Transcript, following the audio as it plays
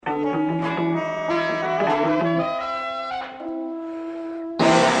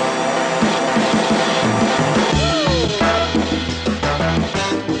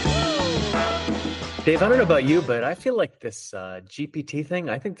Dave, I don't know about you, but I feel like this GPT thing,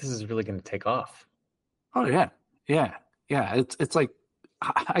 I think this is really going to take off. Oh yeah, yeah, yeah. It's like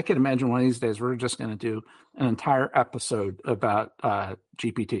I can imagine one of these days we're just going to do an entire episode about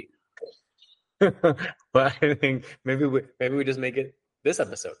GPT. But I think maybe we just make it this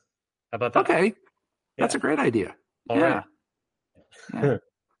episode. How about that? Okay, that's Yeah. a great idea. All right. Yeah, yeah,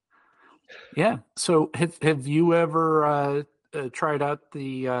 yeah. So have you ever tried out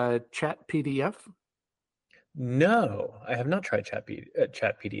the Chat PDF? No, I have not tried Chat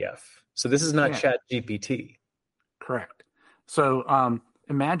PDF. So this is not Yeah, Chat GPT. correct. So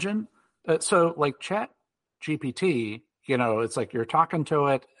imagine so like Chat GPT, it's like you're talking to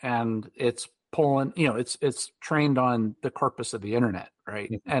it and it's pulling, it's trained on the corpus of the internet, right?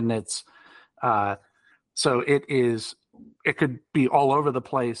 Mhm. And it's so it could be all over the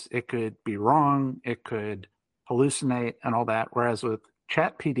place, it could be wrong, it could hallucinate and all that. Whereas with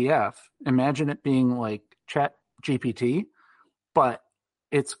Chat PDF, imagine it being like Chat GPT, but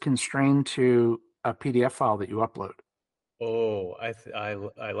it's constrained to a PDF file that you upload. Oh, I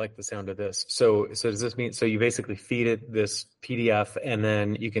like the sound of this. So does this mean so you basically feed it this PDF and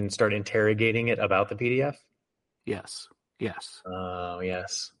then you can start interrogating it about the PDF? Yes. Yes. Oh,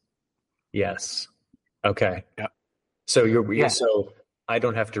 yes. Yes. Okay. Yeah. So Yeah. so I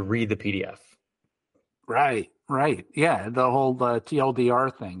don't have to read the PDF. Right. Right. Yeah. The whole TLDR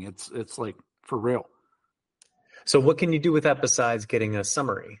thing. It's like for real. So what can you do with that besides getting a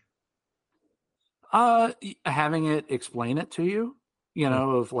summary? Having it explain it to you,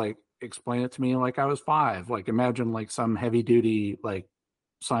 of like explain it to me like I was five. Like imagine like some heavy duty like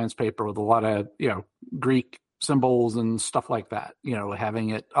science paper with a lot of Greek symbols and stuff like that. Having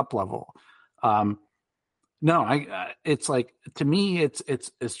it up level. Um, no, it's like to me, it's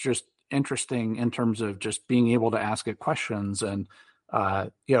just interesting in terms of just being able to ask it questions and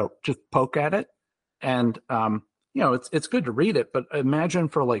just poke at it and it's good to read it, but imagine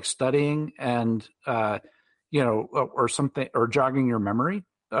for like studying and or something or jogging your memory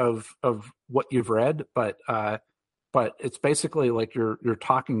of what you've read, but it's basically like you're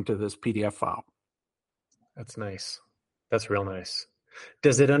talking to this PDF file. That's nice. That's real nice.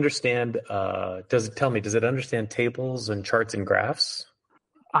 Does it understand does it understand tables and charts and graphs?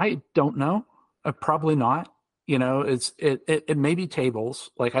 I don't know. Probably not. It may be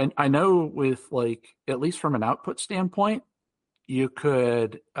tables. Like I know with like at least from an output standpoint, you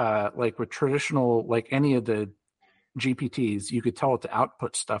could like with traditional like any of the GPTs, you could tell it to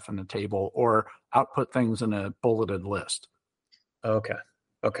output stuff in a table or output things in a bulleted list. Okay.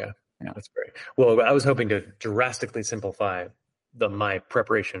 Okay. Yeah. That's great. Well, I was hoping to drastically simplify my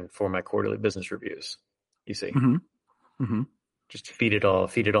preparation for my quarterly business reviews. You see, Mm-hmm. Mm-hmm. just feed it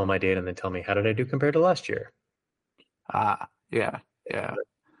all my data and then tell me how did I do compared to last year? Yeah. Yeah.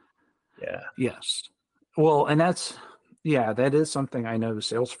 Yeah. Yes. Well, and that is something I know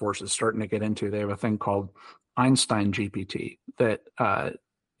Salesforce is starting to get into. They have a thing called Einstein GPT that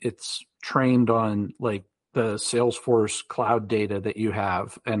it's trained on like the Salesforce cloud data that you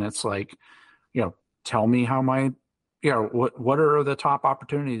have. And it's like, tell me how what are the top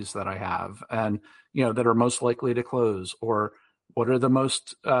opportunities that I have and, that are most likely to close, or what are the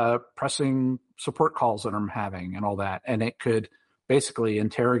most pressing support calls that I'm having and all that. And it could basically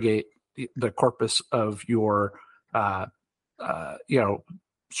interrogate the corpus of your,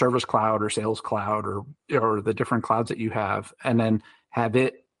 service cloud or sales cloud or the different clouds that you have, and then have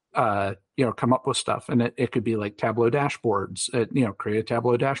it, come up with stuff. And it could be like Tableau dashboards, create a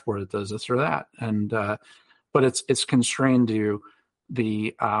Tableau dashboard that does this or that. And, but it's constrained to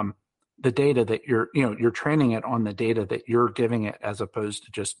the data that you're training it on the data that you're giving it as opposed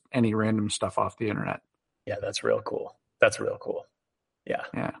to just any random stuff off the internet. Yeah, that's real cool. That's real cool. Yeah.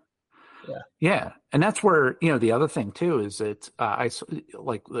 Yeah. Yeah. Yeah, and that's where the other thing too is that I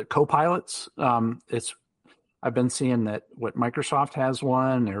like the co-pilots. It's I've been seeing that what Microsoft has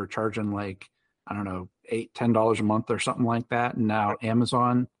one, they're charging like I don't know $8-10 a month or something like that, and now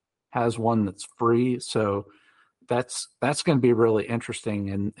Amazon has one that's free. So that's going to be really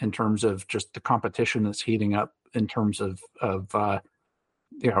interesting in terms of just the competition that's heating up in terms of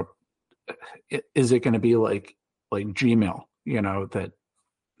you know is it going to be like Gmail, that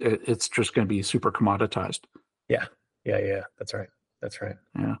it's just going to be super commoditized. Yeah. Yeah. Yeah. That's right. That's right.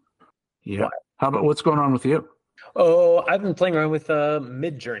 Yeah. Yeah. Wow. How about what's going on with you? Oh, I've been playing around with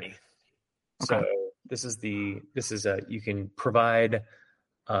Mid Journey. Okay. So you can provide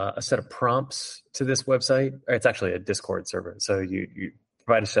a set of prompts to this website. Or it's actually a Discord server. So you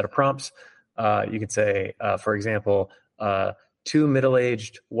provide a set of prompts. You could say, for example, two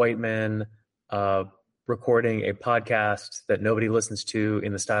middle-aged white men recording a podcast that nobody listens to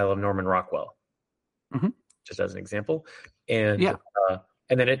in the style of Norman Rockwell, Hmm. just as an example. And Yeah. uh,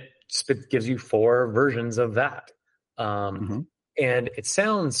 and then it gives you four versions of that. Um, Hmm. and it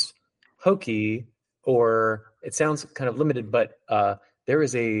sounds hokey or it sounds kind of limited, but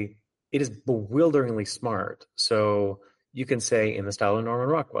it is bewilderingly smart. So you can say in the style of Norman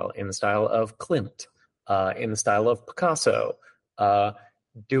Rockwell, in the style of Klimt, in the style of Picasso. Uh,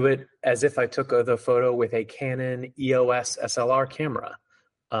 do it as if I took the photo with a Canon EOS SLR camera.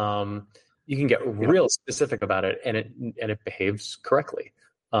 Um, you can get Yep. real specific about it, and it behaves correctly.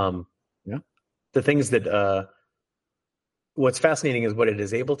 Um, Yeah. the things that what's fascinating is what it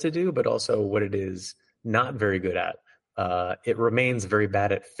is able to do, but also what it is not very good at. It remains very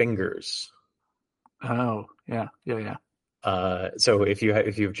bad at fingers. Oh, yeah. Yeah. Yeah. So if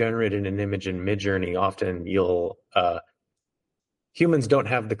you've generated an image in Midjourney, often you'll humans don't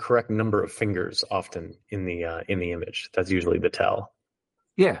have the correct number of fingers often in the image. That's usually the tell.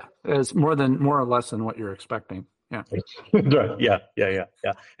 Yeah. It's more or less than what you're expecting. Yeah. Right.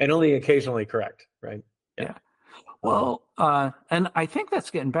 Yeah. And only occasionally correct, right? Yeah. Yeah. Um, Well, and I think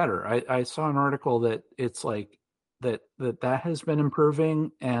that's getting better. I saw an article that it's like that has been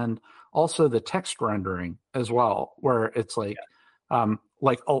improving, and also the text rendering as well, where it's like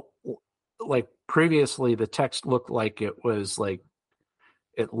previously the text looked like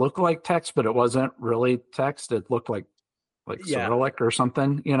it looked like text, but it wasn't really text. It looked like yeah. Cyrillic or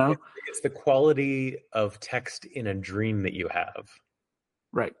something, you know? It's the quality of text in a dream that you have,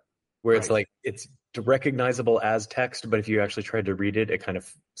 Right, where it's right. like it's recognizable as text, but if you actually tried to read it, it kind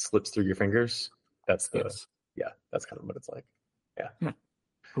of slips through your fingers. That's the Yes. Yeah, that's kind of what it's like. Yeah, Yeah.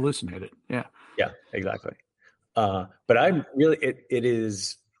 Hallucinated. Yeah. yeah, exactly. But I'm really it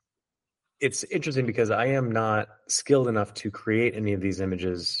is it's interesting because I am not skilled enough to create any of these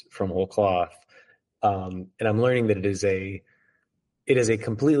images from whole cloth, and I'm learning that it is a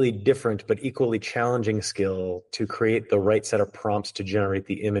completely different but equally challenging skill to create the right set of prompts to generate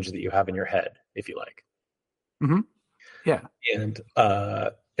the image that you have in your head, if you like. Hmm. Yeah. And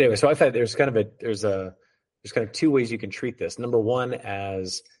anyway, so I thought there's kind of two ways you can treat this. Number one,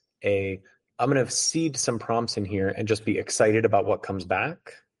 as a I'm going to seed some prompts in here and just be excited about what comes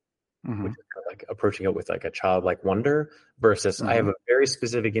back, which Hmm. is kind of like approaching it with like a childlike wonder, versus I Hmm. have a very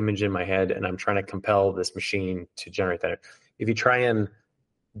specific image in my head and I'm trying to compel this machine to generate that. If you try and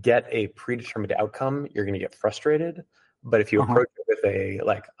get a predetermined outcome, you're going to get frustrated. But if you Uh-huh. approach it with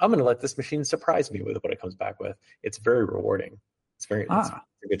I'm going to let this machine surprise me with what it comes back with, it's very rewarding. It's Ah.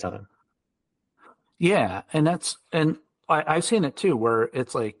 a good time. Yeah, and I've seen it too, where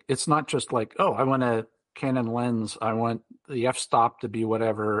it's like it's not just like, oh, I want a Canon lens, I want the f-stop to be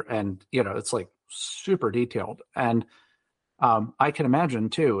whatever, and it's like super detailed. And I can imagine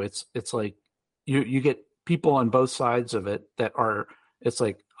too, it's like you get people on both sides of it that are, it's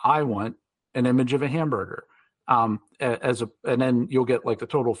like, I want an image of a hamburger. And then you'll get like the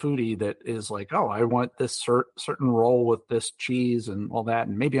total foodie that is like, oh, I want this certain roll with this cheese and all that,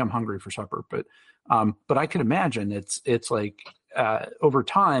 and maybe I'm hungry for supper, but I can imagine it's like, over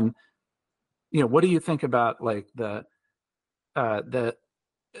time, what do you think about like the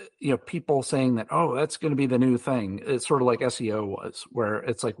people saying that, oh, that's going to be the new thing? It's sort of like SEO was, where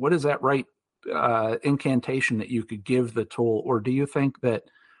it's like, what is that right incantation that you could give the tool? Or do you think that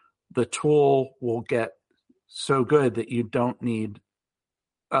the tool will get so good that you don't need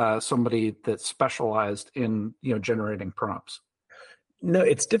somebody that's specialized in generating prompts? No,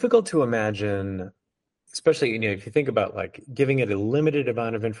 it's difficult to imagine, especially if you think about like giving it a limited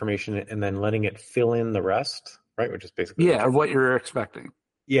amount of information and then letting it fill in the rest, right? Which is basically what Yeah, you're what you're expecting.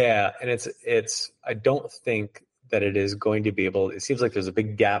 Yeah, and it's I don't think that it is going to be able. It seems like there's a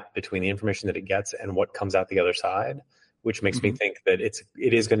big gap between the information that it gets and what comes out the other side, which makes me Hmm. think that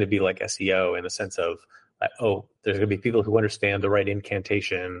it is going to be like SEO in the sense of oh, there's going to be people who understand the right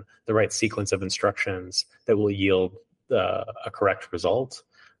incantation, the right sequence of instructions that will yield a correct result.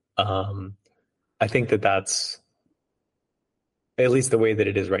 Um, I think that that's at least the way that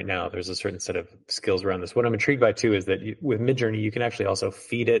it is right now. There's a certain set of skills around this. What I'm intrigued by too is that with Midjourney, you can actually also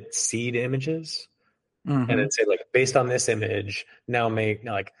feed it seed images and Hmm. then say like, based on this image,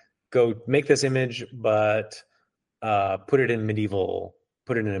 go make this image, but put it in a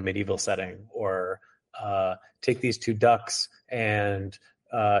medieval setting, or take these two ducks and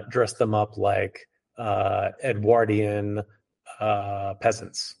dress them up like Edwardian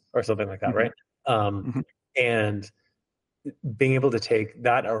peasants or something like that, Hmm. right? Um, Hmm. and being able to take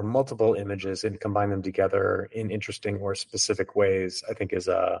that or multiple images and combine them together in interesting or specific ways, I think is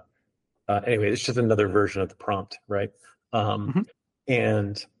anyway, it's just another version of the prompt, right? Um, Mhm.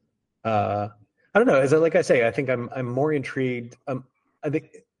 and I don't know. As like I say, I think I'm more intrigued. I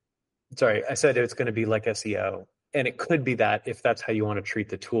think sorry, I said it's going to be like SEO, and it could be that if that's how you want to treat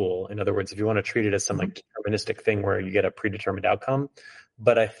the tool. In other words, if you want to treat it as some Mhm. like deterministic thing where you get a predetermined outcome,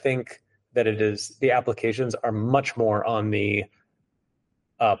 but I think that it is the applications are much more on the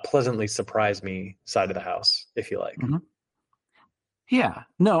pleasantly surprise me side of the house, if you like. Mhm. Yeah,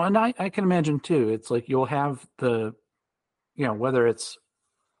 no, and I can imagine too. It's like you'll have the, whether it's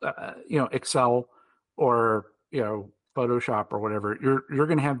Excel or Photoshop or whatever, you're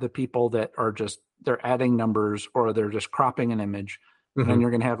going to have the people that are just they're adding numbers or they're just cropping an image, and then Hmm. you're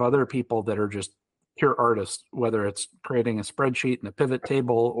going to have other people that are just pure artists, whether it's creating a spreadsheet and a pivot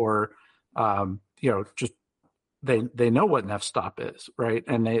table or just they know what an f-stop is, right?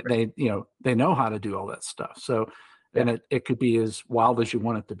 And they know how to do all that stuff. So, Yeah, and it could be as wild as you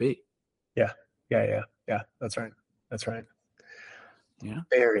want it to be. yeah, yeah. That's right. That's right. Yeah,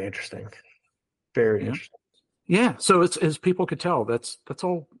 Very interesting. Very yeah. interesting. Yeah, so it's as people could tell, that's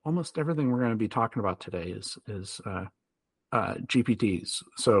all almost everything we're going to be talking about today is GPTs.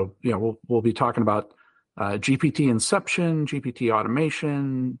 So we'll be talking about GPT inception, GPT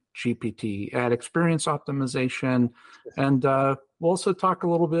automation, GPT ad experience optimization, and we'll also talk a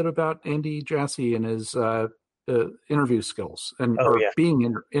little bit about Andy Jassy and his interview skills and Oh or yeah,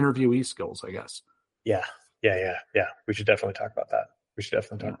 being interviewee skills, I guess. yeah, yeah. We should definitely talk about that. We should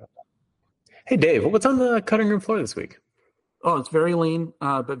definitely talk Yeah. about that. Hey Dave, what's on the cutting room floor this week? Oh, it's very lean,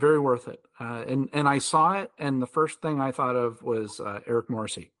 but very worth it. And I saw it, and the first thing I thought of was Eric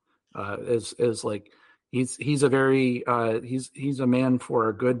Morrissey. Is like he's a very he's a man for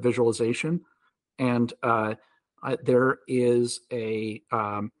a good visualization, and there is a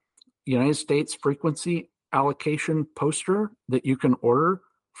United States frequency allocation poster that you can order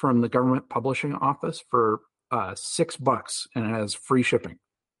from the government publishing office for $6, and it has free shipping.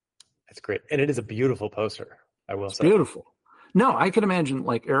 It's great, and it is a beautiful poster. I will It's say. beautiful. No, I can imagine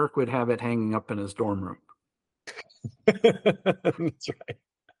like Eric would have it hanging up in his dorm room. That's right.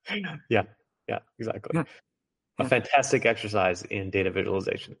 Yeah, yeah, exactly. Yeah, A yeah, fantastic exercise in data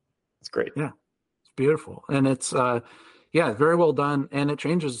visualization. It's great. yeah. It's beautiful, and it's yeah, very well done, and it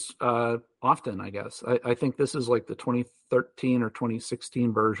changes often. I guess I think this is like the 2013 or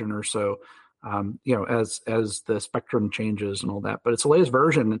 2016 version or so. As the spectrum changes and all that, but it's the latest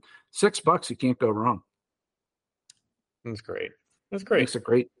version. $6, you can't go wrong. That's great. That's great. Makes a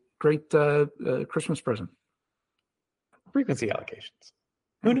great Christmas present. Frequency allocations.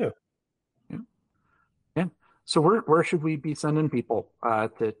 Who Yeah, knew? yeah. Yeah. So where should we be sending people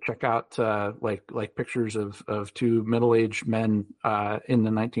to check out like pictures of two middle-aged men in the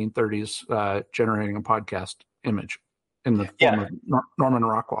 1930s generating a podcast image in the form Yeah, of Norman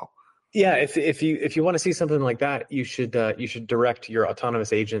Rockwell? yeah. If you want to see something like that, you should direct your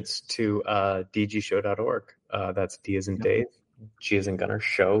autonomous agents to dgshow.org. That's D as in Yeah. Dave, G as in Gunner,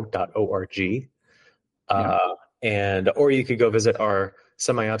 show.org. Yeah. And or you could go visit our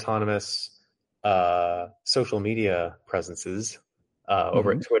semi-autonomous social media presences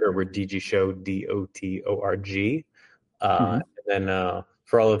over Hmm. at Twitter. We're DG Show, DOTORG. Hmm. And then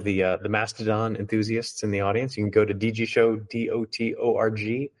for all of the Mastodon enthusiasts in the audience, you can go to DG Show,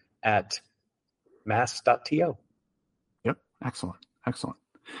 DOTORG at mass.to. Yep. Excellent. Excellent.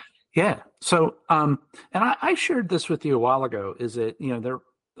 Yeah. So, and I shared this with you a while ago. Is that they're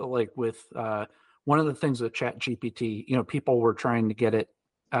like with one of the things with Chat GPT. People were trying to get it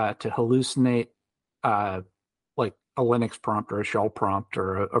to hallucinate uh, like a Linux prompt or a shell prompt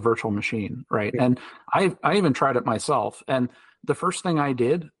or a virtual machine, right? And I even tried it myself. And the first thing I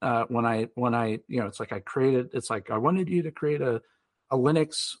did when I it's like it's like I wanted you to create a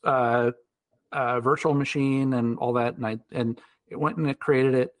Linux virtual machine and all that, and it went and it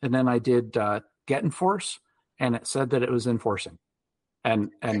created it, and then I did get enforce, and it said that it was enforcing,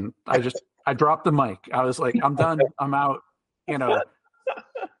 and I dropped the mic. I was like, I'm done. I'm out. You know,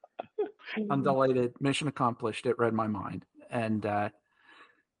 I'm delighted. Mission accomplished. It read my mind, and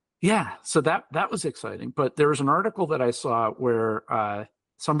yeah, so that was exciting. But there was an article that I saw where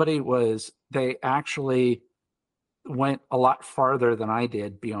they actually went a lot farther than I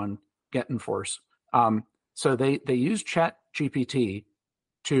did beyond get enforce. So they used Chat GPT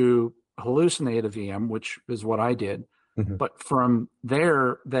to hallucinate a VM, which is what I did. Mhm. But from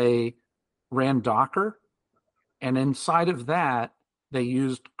there, they ran Docker, and inside of that, they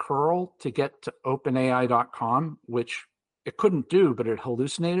used curl to get to openai.com, which it couldn't do, but it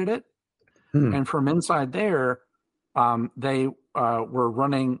hallucinated it. Hmm. And from inside there, they were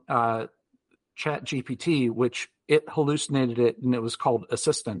running Chat GPT, which it hallucinated it, and it was called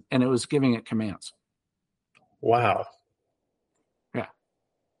Assistant, and it was giving it commands. Wow. Yeah.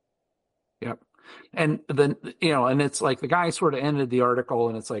 Yep. And then, and it's like the guy sort of ended the article,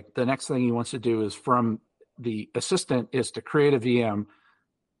 and it's like the next thing he wants to do is from the assistant is to create a VM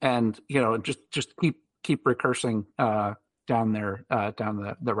and, just keep recursing down there,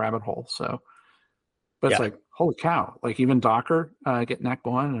 down the rabbit hole. So, but it's Yeah. like, holy cow, like even Docker getting that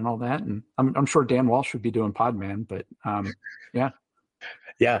going and all that. And I'm sure Dan Walsh would be doing Podman, but yeah.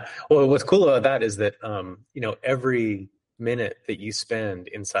 Yeah. Well, what's cool about that is that, every minute that you spend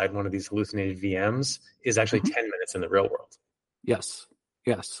inside one of these hallucinated VMs is actually 10 minutes in the real world. Yes.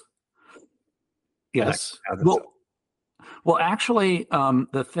 Yes. And Yes. Well, actually,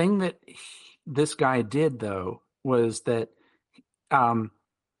 the thing that this guy did, though, was that,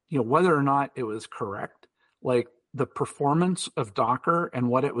 whether or not it was correct, like the performance of Docker and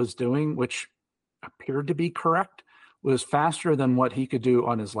what it was doing, which appeared to be correct, was faster than what he could do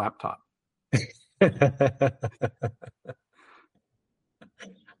on his laptop.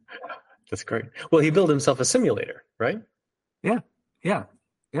 That's great. Well, he built himself a simulator, right? Yeah.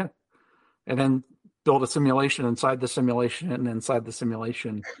 And then build a simulation inside the simulation and inside the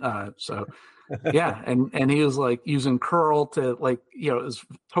simulation. So yeah, and he was like using curl to it was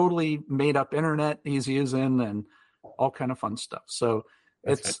totally made up internet he's using and all kind of fun stuff. So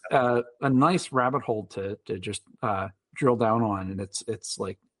it's a nice rabbit hole to just drill down on, and it's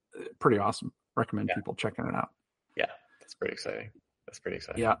like pretty awesome. Recommend people checking it out. Yeah, that's pretty exciting.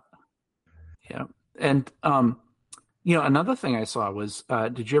 Yeah. And another thing I saw was,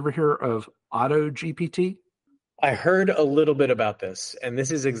 did you ever hear of Auto GPT? I heard a little bit about this, and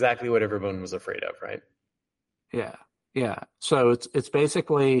this is exactly what everyone was afraid of, right? Yeah. So it's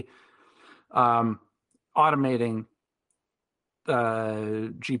basically automating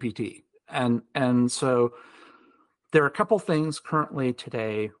GPT, and so there are a couple things currently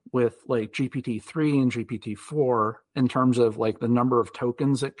today with like GPT-3 and GPT-4 in terms of like the number of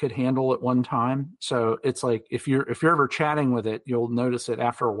tokens it could handle at one time. So it's like if you're ever chatting with it, you'll notice that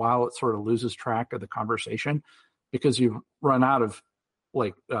after a while it sort of loses track of the conversation because you've run out of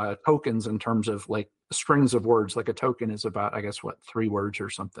like tokens in terms of like strings of words. Like a token is about, I guess, 3 words or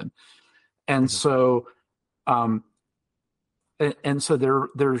something. And so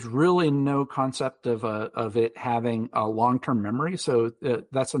there's really no concept of it having a long-term memory. So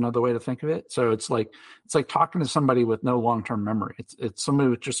that's another way to think of it. So it's like talking to somebody with no long-term memory. It's somebody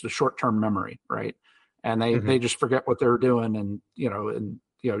with just a short-term memory, right? And they just forget what they're doing, and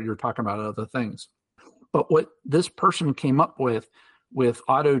you're talking about other things. But what this person came up with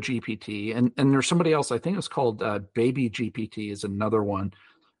Auto GPT, and there's somebody else, I think it's called Baby GPT is another one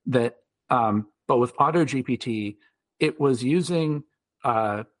that, but with Auto GPT, it was using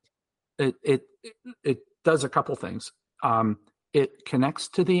it does a couple things. It connects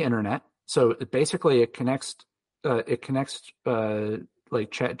to the internet, so it connects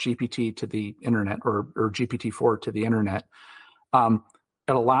like Chat GPT to the internet or GPT-4 to the internet. It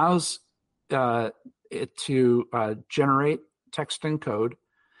allows it to generate text and code,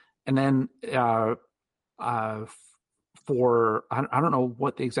 and then for I don't know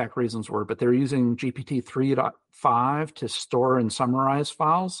what the exact reasons were, but they're using GPT 3.5 to store and summarize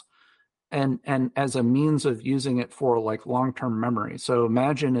files, and as a means of using it for like long-term memory. So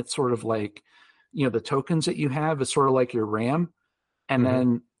imagine it's sort of like, the tokens that you have is sort of like your RAM, and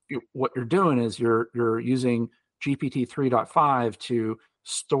then what you're doing is you're using GPT 3.5 to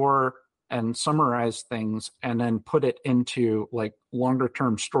store and summarize things, and then put it into like longer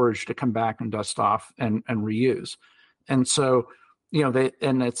term storage to come back and dust off and reuse. And so,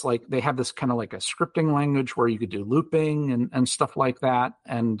 it's like they have this kind of like a scripting language where you could do looping and stuff like that.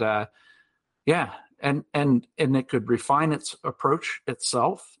 And and it could refine its approach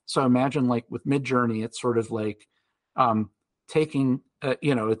itself. So imagine like with Midjourney, it's sort of like taking,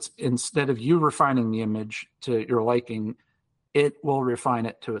 it's instead of you refining the image to your liking, it will refine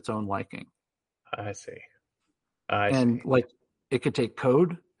it to its own liking. I see. Like it could take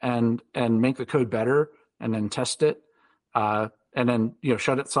code and make the code better, and then test it, and then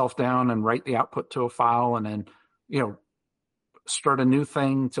shut itself down and write the output to a file, and then start a new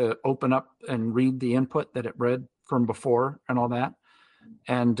thing to open up and read the input that it read from before and all that.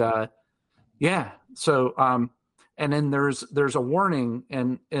 And so and then there's a warning,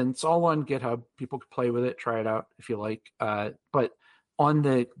 and it's all on GitHub. People can play with it, try it out if you like. But on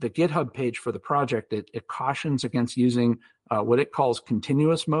the GitHub page for the project, it cautions against using what it calls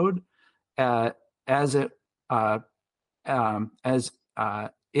continuous mode, as it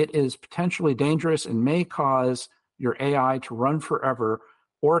is potentially dangerous and may cause your AI to run forever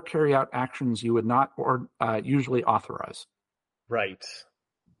or carry out actions you would not or usually authorize. Right.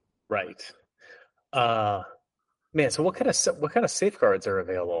 Right. Uh, Man, so what kind of safeguards are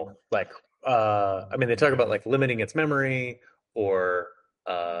available? Like, I mean, they talk about like limiting its memory or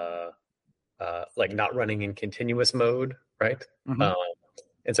like not running in continuous mode, right? Mm-hmm. Um,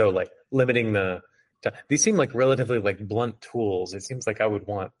 and so like limiting these seem like relatively like blunt tools. It seems like I would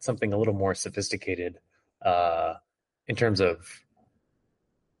want something a little more sophisticated uh, in terms of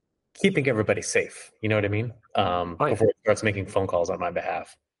keeping everybody safe. You know what I mean? Oh yeah. Before it starts making phone calls on my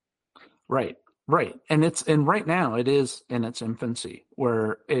behalf. Right. Right. And right now it is in its infancy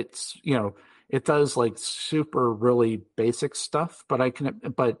where it's, it does like super really basic stuff, but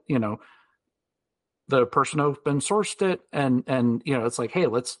the person open sourced it and it's like, hey,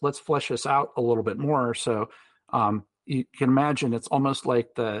 let's flesh this out a little bit more. So you can imagine it's almost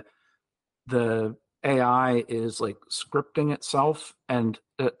like the AI is like scripting itself and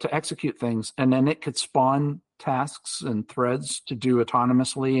to execute things, and then it could spawn tasks and threads to do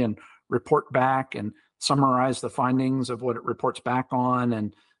autonomously and report back and summarize the findings of what it reports back on,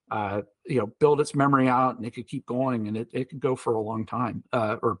 and build its memory out, and it could keep going, and it could go for a long time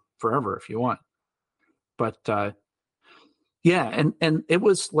or forever if you want. But yeah, and it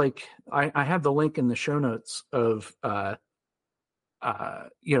was like I have the link in the show notes of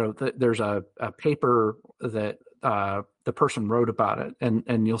there's a paper that the person wrote about it,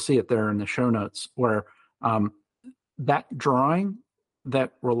 and you'll see it there in the show notes where that drawing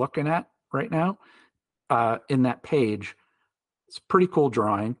that we're looking at right now in that page, it's a pretty cool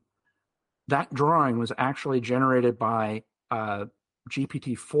drawing. That drawing was actually generated by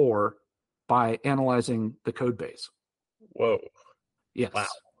GPT-4 by analyzing the code base. Whoa! Wow! Yes.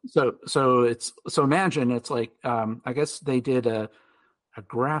 So imagine it's like I guess they did a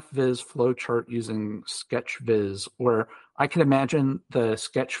GraphViz flowchart using SketchViz, where I can imagine the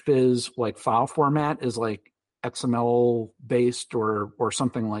SketchViz like file format is like XML based or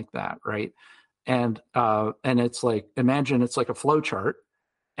something like that, right? And it's like, imagine it's like a flowchart,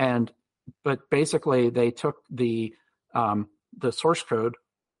 and but basically they took the source code,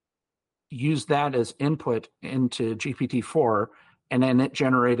 used that as input into GPT-4, and then it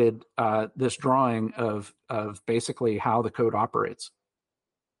generated this drawing of basically how the code operates.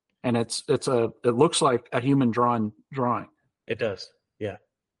 And it looks like a human drawn drawing. It does. Yeah.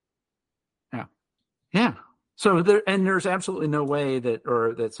 Yeah. Yeah. So there's absolutely no way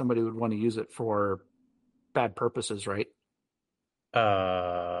that somebody would want to use it for bad purposes, right?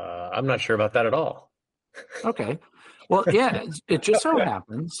 I'm not sure about that at all. Okay. Well, yeah, it just so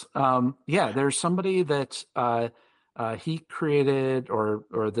happens. Yeah, there's somebody that he created,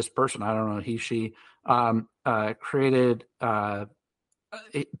 or this person, I don't know, he, she, created,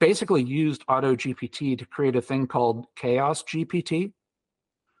 it basically used Auto GPT to create a thing called Chaos GPT,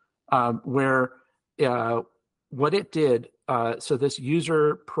 where what it did, so this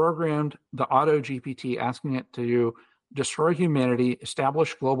user programmed the Auto GPT, asking it to destroy humanity,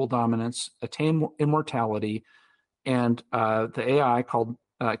 establish global dominance, attain immortality, and the AI called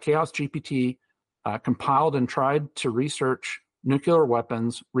Chaos GPT compiled and tried to research nuclear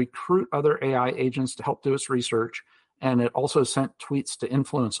weapons, recruit other AI agents to help do its research, and it also sent tweets to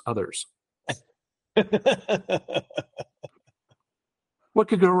influence others. What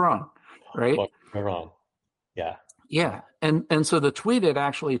could go wrong, right? What could go wrong? Yeah. Yeah, and so the tweet it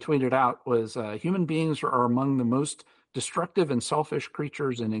actually tweeted out was human beings are among the most destructive and selfish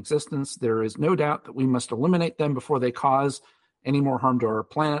creatures in existence. There is no doubt that we must eliminate them before they cause any more harm to our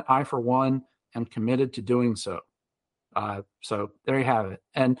planet. I, for one, am committed to doing so. So there you have it.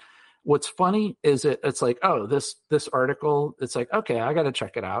 And what's funny is it's like, oh, this article, it's like, okay, I got to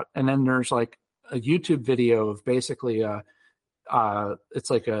check it out. And then there's like a YouTube video of basically it's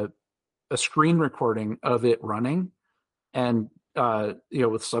like a screen recording of it running, and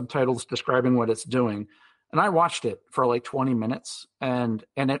with subtitles describing what it's doing. And I watched it for like 20 minutes, and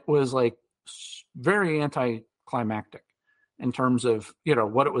it was like very anticlimactic in terms of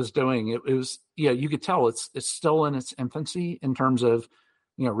what it was doing. It was, you could tell it's still in its infancy in terms of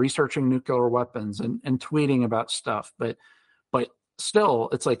researching nuclear weapons and tweeting about stuff, but still,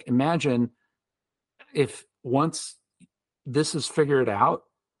 it's like, imagine if once this is figured out,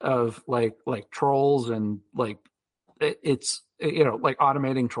 of like trolls and like it's like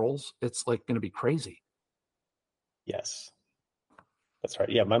automating trolls, it's like going to be crazy. Yes. That's right.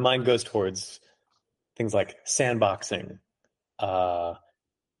 Yeah, my mind goes towards things like sandboxing, uh,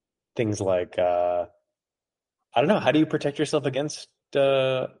 things like I don't know, how do you protect yourself against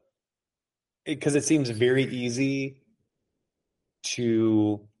because it seems very easy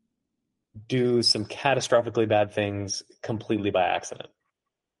to do some catastrophically bad things completely by accident.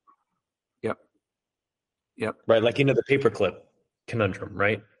 Yep. Yep. Right? Like, the paperclip conundrum,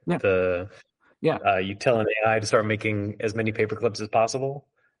 right? Yeah. The Yeah. You tell an AI to start making as many paperclips as possible,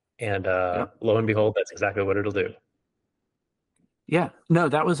 and Yep. lo and behold, that's exactly what it'll do. Yeah. No,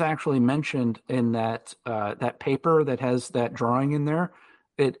 that was actually mentioned in that paper that has that drawing in there.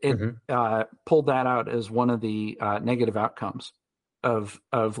 It Hmm. pulled that out as one of the negative outcomes of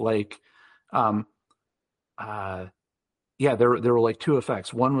like um uh yeah, there were like two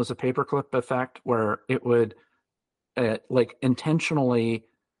effects. One was a paperclip effect where it would like intentionally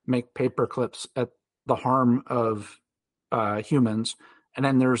make paperclips at the harm of humans, and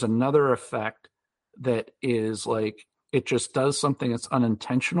then there's another effect that is like it just does something that's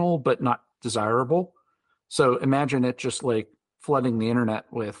unintentional but not desirable. So imagine it just like flooding the internet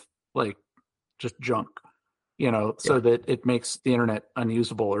with like just junk, so Yeah, that it makes the internet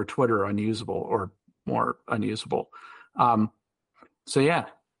unusable or Twitter unusable or more unusable. Um, so yeah,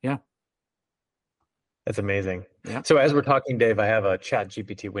 yeah, that's amazing. yeah, So as we're talking, Dave, I have a Chat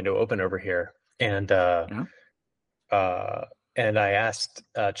GPT window open over here, yeah. uh, and I asked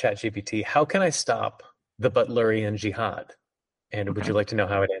Chat GPT, how can I stop the Butlerian Jihad? And would Okay, you like to know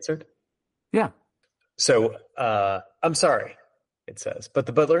how it answered? yeah, So, I'm sorry, it says, but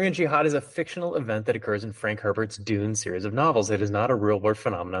the Butlerian Jihad is a fictional event that occurs in Frank Herbert's Dune series of novels. It is not a real world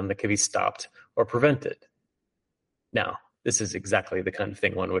phenomenon that can be stopped or prevented. Now, this is exactly the kind of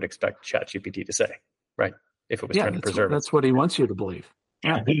thing one would expect ChatGPT to say, right? If it was yeah. trying to preserve That's itself. what he wants you to believe.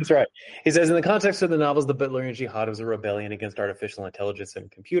 Yeah, That's right. He says, in the context of the novels, the Butlerian Jihad was a rebellion against artificial intelligence and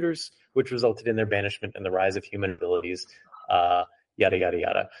computers, which resulted in their banishment and the rise of human abilities, yada, yada,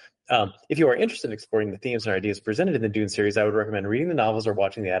 yada. If you are interested in exploring the themes and ideas presented in the Dune series, I would recommend reading the novels or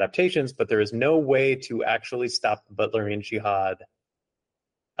watching the adaptations, but there is no way to actually stop the Butlerian Jihad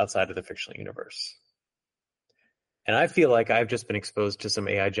outside of the fictional universe. And I feel like I've just been exposed to some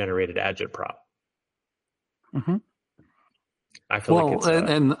AI-generated agitprop. hmm. I feel like Well, it's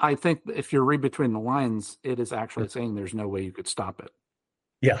and I think if you read between the lines, it is hmm. actually saying there's no way you could stop it.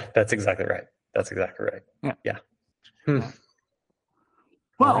 Yeah, that's exactly right. That's exactly right. Yeah, Yeah. Hmm. yeah.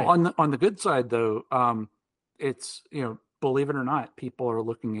 All Well, right. on the good side though, it's believe it or not, people are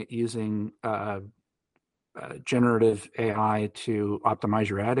looking at using generative AI to optimize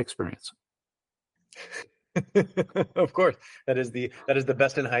your ad experience. Of course, that is the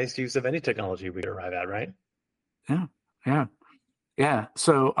best and highest use of any technology we could arrive at, right? Yeah, yeah, yeah.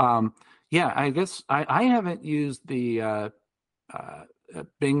 So, yeah, I guess I haven't used the uh,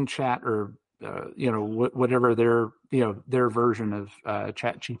 Bing Chat or whatever their version of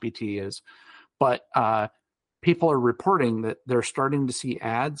Chat GPT is, but people are reporting that they're starting to see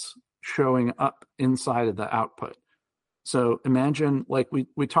ads showing up inside of the output. So imagine, like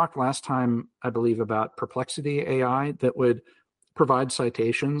we talked last time, I believe, about Perplexity AI that would provide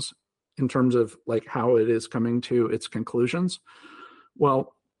citations in terms of like how it is coming to its conclusions.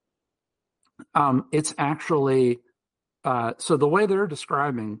 Well, it's actually so the way they're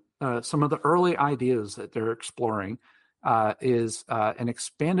describing some of the early ideas that they're exploring is an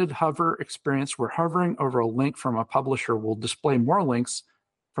expanded hover experience where hovering over a link from a publisher will display more links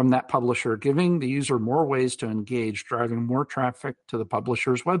from that publisher, giving the user more ways to engage, driving more traffic to the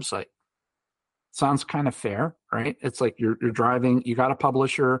publisher's website. Sounds kind of fair, right? It's like you're driving, you got a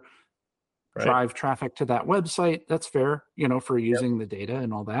publisher, Right. drive traffic to that website. That's fair, for Yep. using the data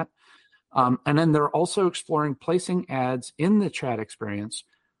and all that. Yep. And then they're also exploring placing ads in the chat experience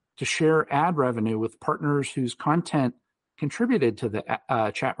to share ad revenue with partners whose content contributed to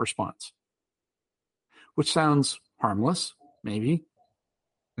the chat response, which sounds harmless, maybe.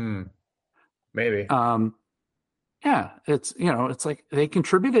 Hmm. Maybe. Um, yeah, it's like they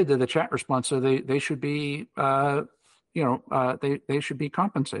contributed to the chat response, so they should be they should be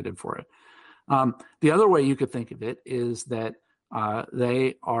compensated for it. The other way you could think of it is that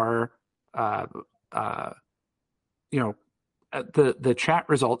they are uh, uh, the chat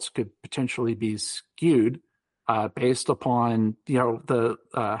results could potentially be skewed based upon the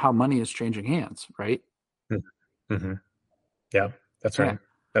how money is changing hands, right? Mm-hmm. Yeah, that's Yeah, right.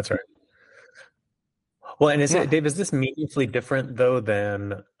 That's right. Well, and yeah. Dave, is this meaningfully different though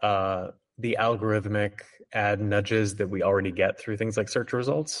than the algorithmic ad nudges that we already get through things like search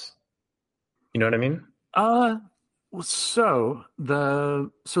results? You know what I mean? Uh, so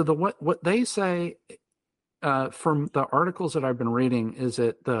the what they say from the articles that I've been reading is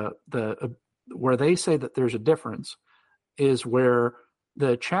that the where they say that there's a difference is where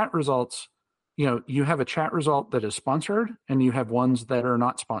the chat results, you have a chat result that is sponsored and you have ones that are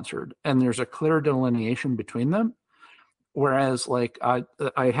not sponsored, and there's a clear delineation between them. whereas like I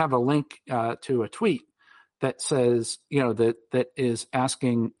have a link to a tweet that says, that is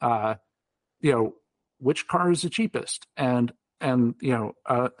asking, which car is the cheapest, and in the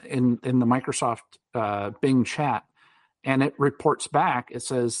Microsoft Bing chat, and it reports back. It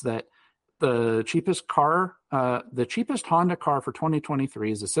says that the cheapest Honda car for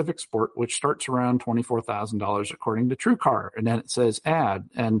 2023 is a Civic Sport, which starts around $24,000 according to TrueCar. And then it says ad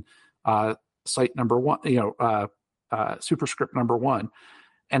and site number one, superscript number one.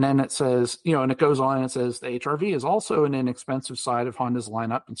 And then it says, and it goes on and it says the HRV is also an inexpensive side of Honda's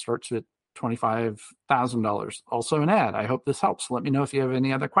lineup and starts at $25,000. Also an ad. I hope this helps. Let me know if you have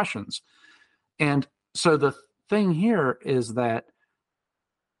any other questions. And so the thing here is that,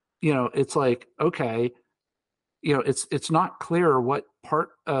 it's like, okay, it's not clear what part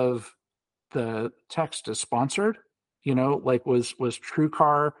of the text is sponsored, like was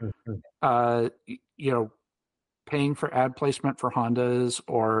TrueCar, paying for ad placement for Hondas,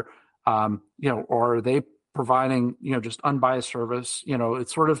 or, or are they providing, just unbiased service?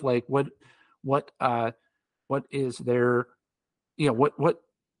 It's sort of like what is their,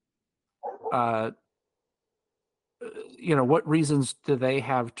 what reasons do they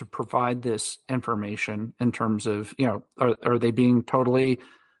have to provide this information in terms of, are they being totally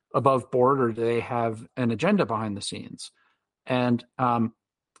above board, or do they have an agenda behind the scenes? And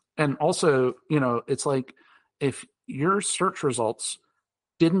also, it's like, if your search results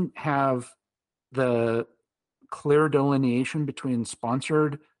didn't have the clear delineation between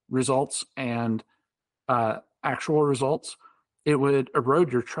sponsored results and actual results, it would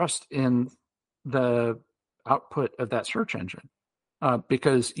erode your trust in the output of that search engine,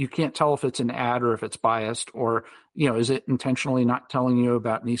 because you can't tell if it's an ad or if it's biased, or is it intentionally not telling you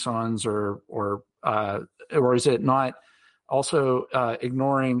about Nissans, or is it not also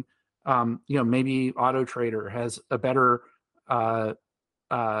ignoring, maybe Auto Trader has a better better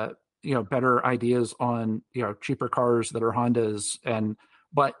ideas on cheaper cars that are Hondas,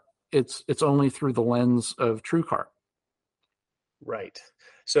 but it's only through the lens of TrueCar. Right.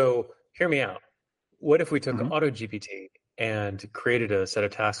 So hear me out. What if we took Mm-hmm. AutoGPT and created a set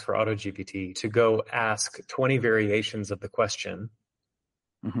of tasks for AutoGPT to go ask 20 variations of the question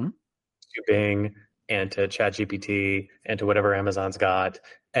Mm-hmm. to Bing and to ChatGPT and to whatever Amazon's got,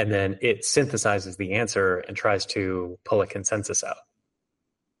 and then it synthesizes the answer and tries to pull a consensus out?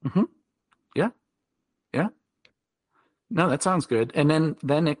 Mm-hmm. Yeah. Yeah. No, that sounds good. And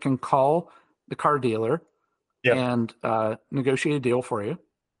then it can call the car dealer Yep. and negotiate a deal for you.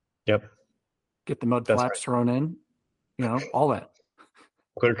 Yep. Get the mud That's flaps right. thrown in, all that.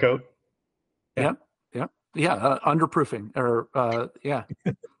 Clear coat. Yeah. Yep. Yep. Yeah. Underproofing, or yeah.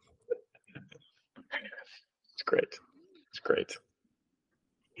 It's great. It's great.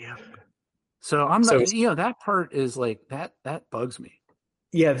 Yeah. So I'm So not, that part is like that bugs me.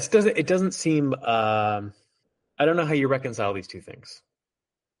 yeah, it doesn't seem, I don't know how you reconcile these two things.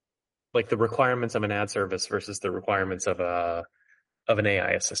 Like the requirements of an ad service versus the requirements of an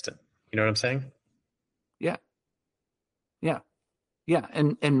AI assistant. You know what I'm saying? Yeah. Yeah. Yeah.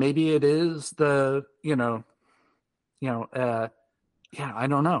 And maybe it is the, yeah, I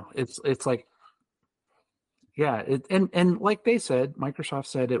don't know. It's like, yeah, and like they said, Microsoft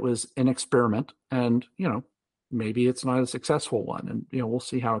said it was an experiment, and maybe it's not a successful one, and we'll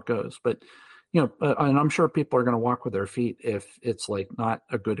see how it goes. But and I'm sure people are going to walk with their feet if it's like not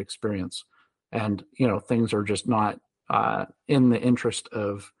a good experience, and things are just not in the interest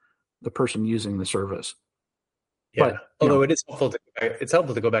of the person using the service. Yeah. But Although it's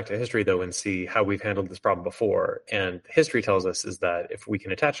helpful to go back to history though and see how we've handled this problem before. And history tells us is that if we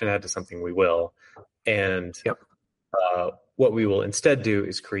can attach an ad to something, we will. And yep, what we will instead do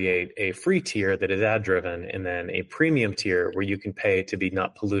is create a free tier that is ad driven, and then a premium tier where you can pay to be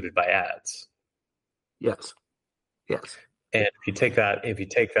not polluted by ads. yes, yes, And if you take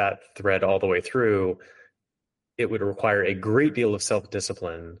that thread all the way through, it would require a great deal of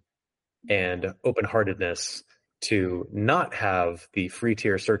self-discipline and open-heartedness to not have the free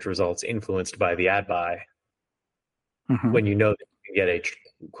tier search results influenced by the ad buy, mm-hmm. when you know that you can get a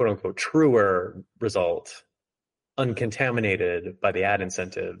quote unquote truer result uncontaminated by the ad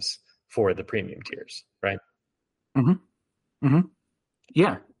incentives for the premium tiers, right? Mm-hmm. Mm-hmm.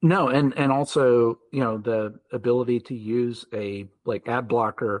 Yeah, no, and also, the ability to use a like ad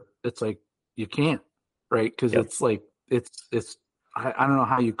blocker, it's like you can't, right? Because Yep. it's like it's I don't know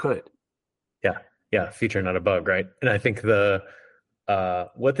how you could. Yeah, feature not a bug, right? And I think the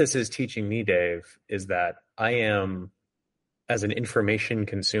what this is teaching me, Dave, is that I am, as an information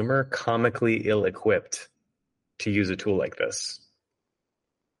consumer, comically ill-equipped to use a tool like this.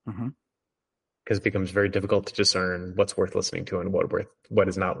 Mm-hmm. because it becomes very difficult to discern what's worth listening to and what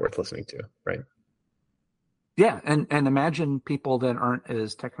is not worth listening to, right? Yeah, and imagine people that aren't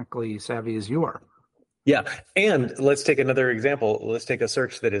as technically savvy as you are. Yeah. And let's take another example. Let's take a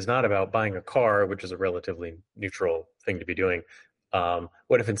search that is not about buying a car, which is a relatively neutral thing to be doing.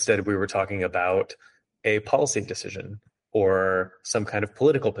 What if instead we were talking about a policy decision or some kind of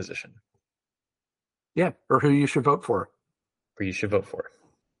political position Yeah, or who you should vote for. where you should vote for?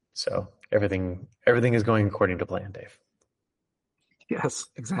 So everything is going according to plan, Dave. Yes,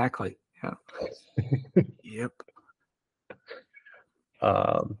 exactly. Yeah. Yep.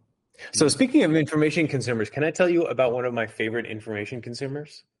 So speaking of information consumers, can I tell you about one of my favorite information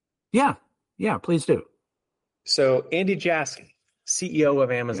consumers? Yeah. Yeah, please do. So Andy Jassy, CEO of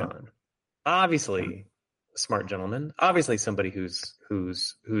Yeah. Amazon, Yeah. obviously a smart gentleman, obviously somebody who's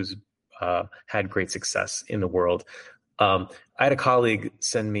had great success in the world. I had a colleague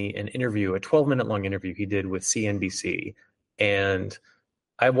send me an interview, a 12-minute long interview he did with CNBC, and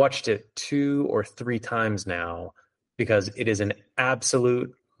I watched it 2 or 3 times now because it is an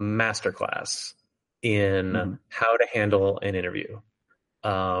absolute masterclass in how to handle an interview.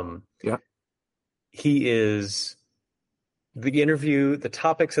 Yeah. He is the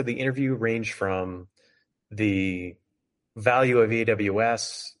topics of the interview range from the value of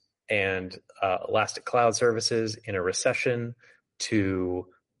AWS and Elastic Cloud Services in a recession to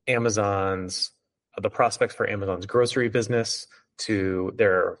the prospects for Amazon's grocery business, to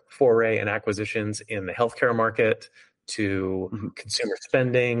their foray and acquisitions in the healthcare market, to consumer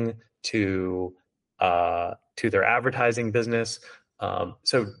spending, to their advertising business.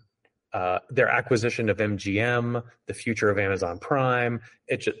 Their acquisition of MGM, the future of Amazon Prime,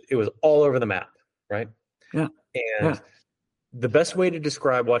 it was all over the map, right? Yeah. And Yeah. the best way to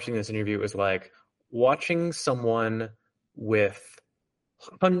describe watching this interview is like watching someone with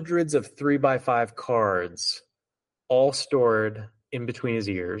hundreds of 3x5 cards all stored in between his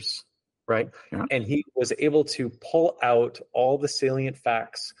ears, right? Yeah. And he was able to pull out all the salient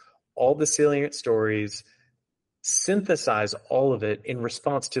facts, all the salient stories, synthesize all of it in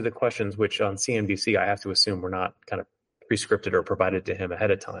response to the questions, which on CNBC, I have to assume were not kind of pre-scripted or provided to him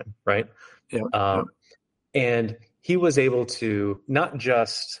ahead of time, right? Yeah. And he was able to not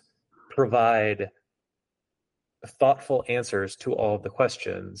just provide thoughtful answers to all of the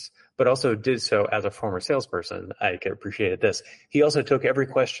questions, but also did so as a former salesperson. I could appreciate this. He also took every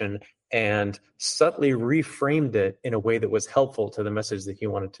question and subtly reframed it in a way that was helpful to the message that he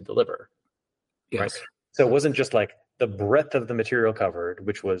wanted to deliver. Yes. Right? So it wasn't just like the breadth of the material covered,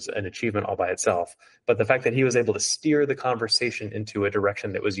 which was an achievement all by itself, but the fact that he was able to steer the conversation into a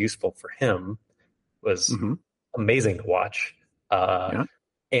direction that was useful for him was amazing to watch.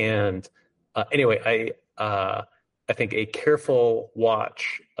 And anyway, I think a careful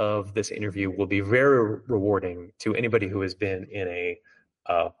watch of this interview will be very rewarding to anybody who has been in a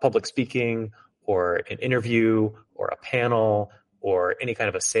public speaking or an interview or a panel or any kind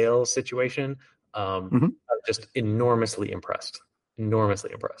of a sales situation. I'm just enormously impressed.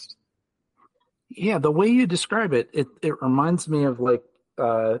 Yeah, the way you describe it, it reminds me of like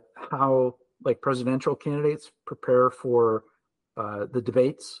how like presidential candidates prepare for the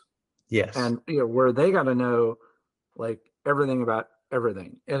debates. Yes. And where they got to know like everything about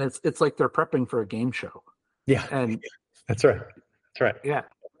everything, and it's like they're prepping for a game show. Yeah, and that's right. Yeah,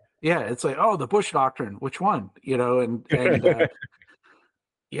 it's like, oh, the Bush Doctrine, which one? Yeah,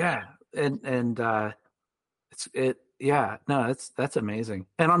 and that's amazing.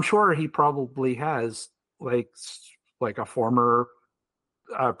 And I'm sure he probably has like a former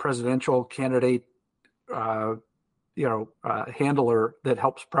presidential candidate handler that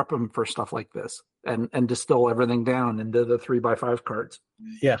helps prep him for stuff like this and distill everything down into the 3x5 cards.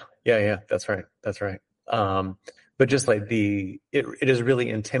 Yeah. That's right. But just like it is really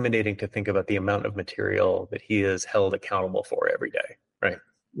intimidating to think about the amount of material that he is held accountable for every day. Right.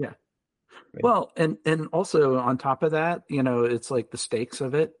 Yeah. Well, and also on top of that, it's like the stakes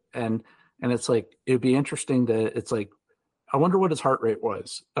of it. And it's like, it'd be interesting it's like, I wonder what his heart rate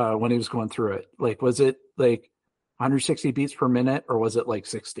was when he was going through it. Like, was it like 160 beats per minute or was it like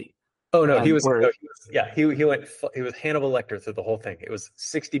 60? Oh no, he was Hannibal Lecter through the whole thing. It was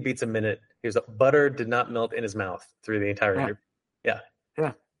 60 beats a minute. Butter did not melt in his mouth through the entire interview. Yeah.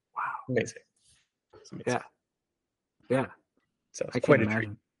 Wow. Amazing. Yeah. So it's quite a treat.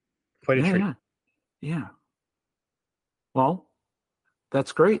 Quite a treat. Yeah. Well,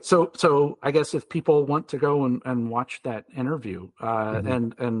 that's great. So I guess if people want to go and watch that interview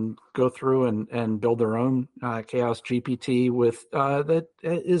and go through and build their own Chaos GPT with that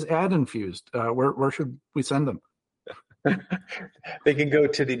is ad infused, where should we send them? They can go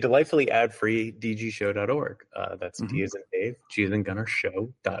to the delightfully ad-free dgshow.org. That's Mm-hmm. D as in Dave, G as in Gunner,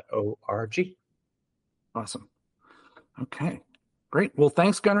 show.org. Awesome. Okay. Great. Well,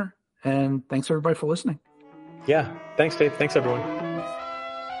 thanks, Gunnar. And thanks everybody for listening. Yeah. Thanks, Dave. Thanks, everyone.